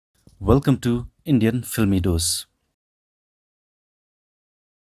Welcome to Indian Filmy Dose.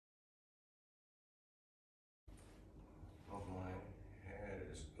 Of my hair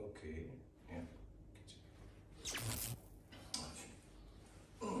is okay. Yeah.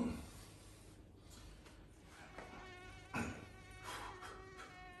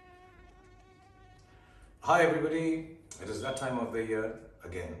 Hi everybody. It is that time of the year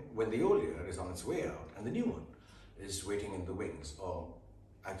again when the old year is on its way out and the new one is waiting in the wings, or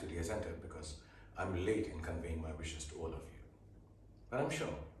actually has entered because I'm late in conveying my wishes to all of you. But I'm sure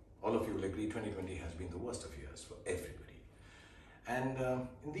all of you will agree 2020 has been the worst of years for everybody. And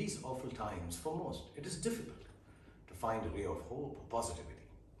in these awful times, for most, it is difficult to find a ray of hope or positivity.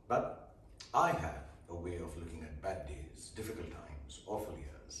 But I have a way of looking at bad days, difficult times, awful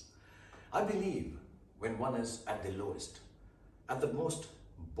years. I believe when one is at the lowest, at the most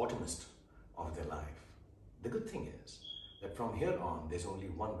bottomest of their life, the good thing is that from here on, there's only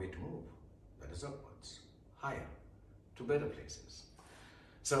one way to move. That is upwards, higher, to better places.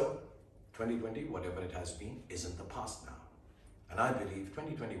 So 2020, whatever it has been, is in the past now. And I believe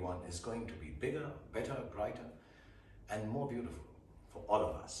 2021 is going to be bigger, better, brighter, and more beautiful for all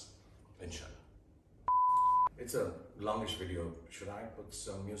of us, inshallah. It's a longish video. Should I put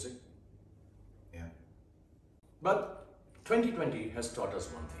some music? Yeah. But 2020 has taught us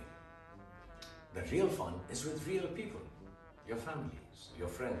one thing. That real fun is with real people. Your families, your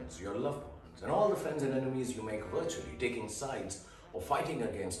friends, your loved ones, and all the friends and enemies you make virtually. Taking sides or fighting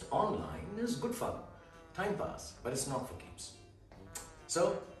against online is good fun. Time pass, but it's not for keeps.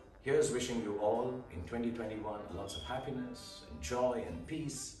 So, here's wishing you all in 2021 lots of happiness and joy and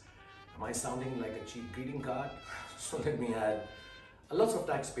peace. Am I sounding like a cheap greeting card? So let me add lots of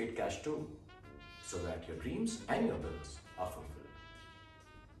tax paid cash too, so that your dreams and your bills are fulfilled.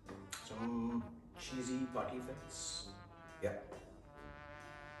 Some cheesy party effects? Yeah.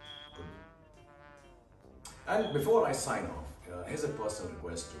 Good. And before I sign off, here's a personal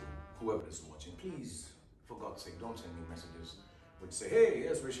request to whoever is watching. Please, for God's sake, don't send me messages which say, hey,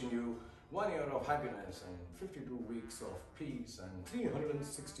 yes, wishing you 1 year of happiness and 52 weeks of peace and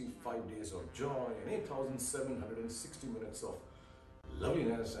 365 days of joy and 8,760 minutes of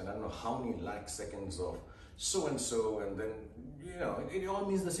loveliness and I don't know how many lakh seconds of so and so, and then, you know, it all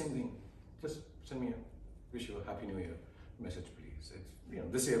means the same thing. Just send me a wish you a happy new year message, please. It's, you know,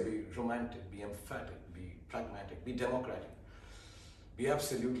 this year be romantic, be emphatic, be pragmatic, be democratic, be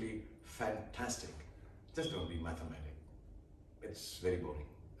absolutely fantastic. Just don't be mathematic. It's very boring,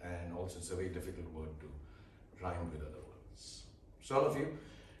 and also it's a very difficult word to rhyme with other words. So all of you,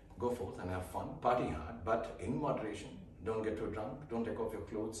 go forth and have fun, party hard, but in moderation. Don't get too drunk, don't take off your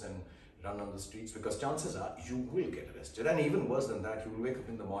clothes and run on the streets, because chances are you will get arrested. And even worse than that, you will wake up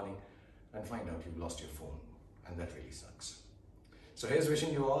in the morning and find out you've lost your phone, and that really sucks. So here's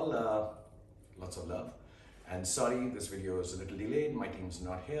wishing you all lots of love. And sorry, this video is a little delayed. My team's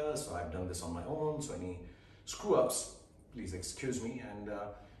not here, so I've done this on my own. So any screw-ups, please excuse me, and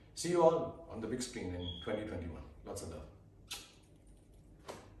see you all on the big screen in 2021. Lots of love.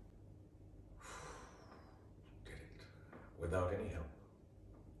 Did it without any help.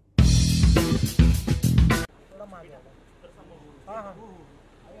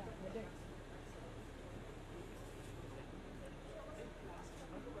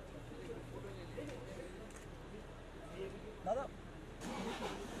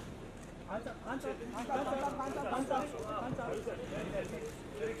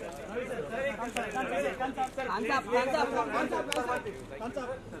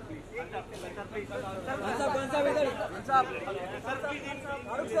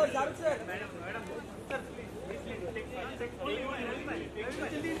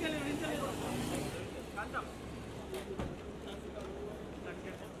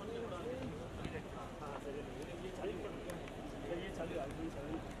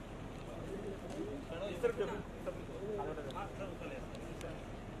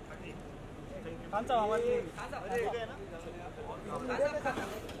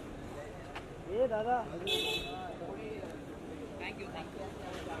 दादा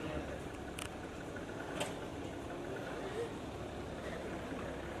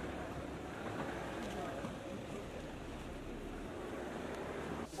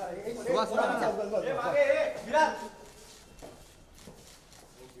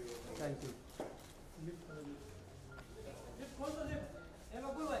Thank you. Thank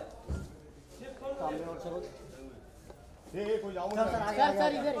you सामने और sir ये कोई जाऊँ sir sir आगे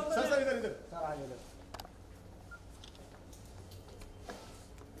sir इधर sir इधर इधर सर आगे इधर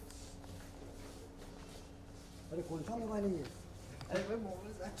अरे कौन सा मोबाइल है ये अरे भाई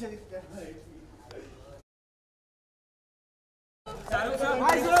मोबाइल अच्छा दिखता है शाहरुख साहब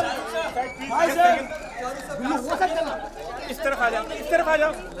इस तरफ आ जाओ, इस तरफ आ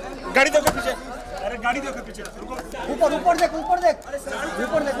जाओ। गाड़ी देखो पीछे, अरे गाड़ी देखो पीछे। ऊपर ऊपर देख, ऊपर देख,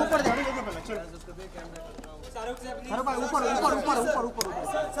 ऊपर देख, ऊपर देख। शाहरुख भाई ऊपर ऊपर ऊपर ऊपर ऊपर।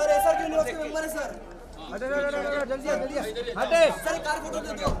 सर ऐसा क्यों न्यूज़ के मेंबर है सर? हटे जल्दी जल्दी हटे। सर कार फोटो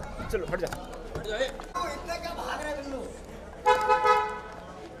दे दो। चलो हट जा। इतने क्या भाग रहे तुम लोग?